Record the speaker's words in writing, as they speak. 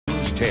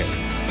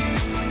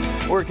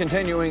10. We're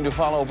continuing to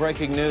follow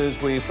breaking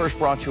news we first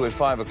brought you at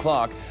 5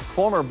 o'clock.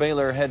 Former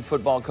Baylor head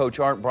football coach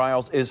Art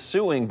Briles is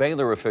suing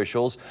Baylor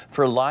officials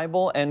for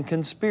libel and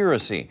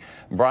conspiracy.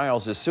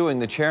 Briles is suing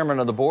the chairman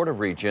of the Board of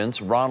Regents,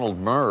 Ronald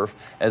Murph,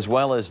 as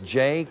well as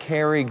J.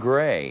 Carey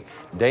Gray,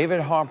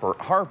 David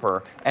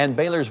Harper, and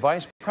Baylor's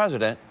vice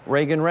president,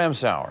 Reagan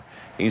Ramsauer.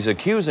 He's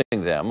accusing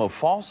them of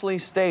falsely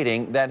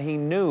stating that he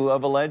knew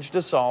of alleged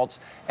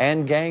assaults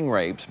and gang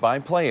rapes by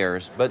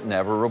players, but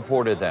never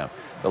reported them.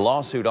 The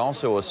lawsuit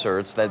also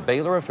asserts that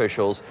Baylor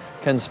officials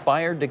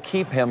conspired to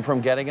keep him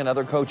from getting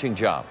another coaching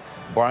job.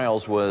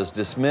 Briles was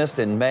dismissed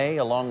in May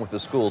along with the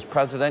school's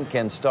president,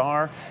 Ken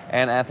Starr,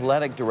 and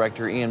athletic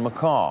director, Ian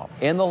McCaw.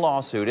 In the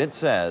lawsuit, it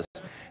says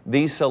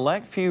the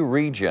select few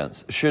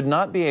regents should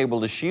not be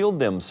able to shield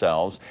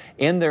themselves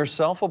in their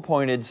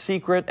self-appointed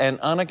secret and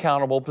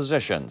unaccountable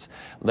positions,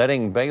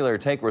 letting Baylor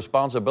take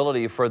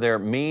responsibility for their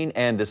mean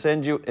and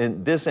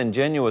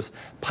disingenuous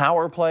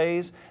power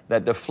plays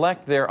that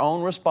deflect their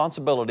own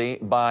responsibility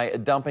by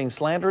dumping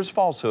slanderous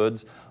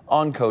falsehoods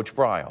on Coach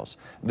Briles.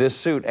 This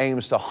suit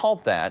aims to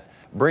halt that,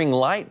 bring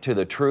light to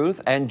the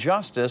truth and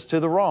justice to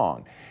the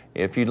wrong.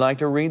 If you'd like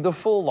to read the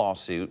full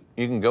lawsuit,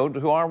 you can go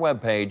to our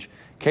webpage,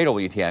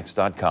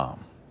 kwtx.com.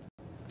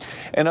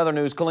 In other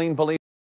news, Killeen police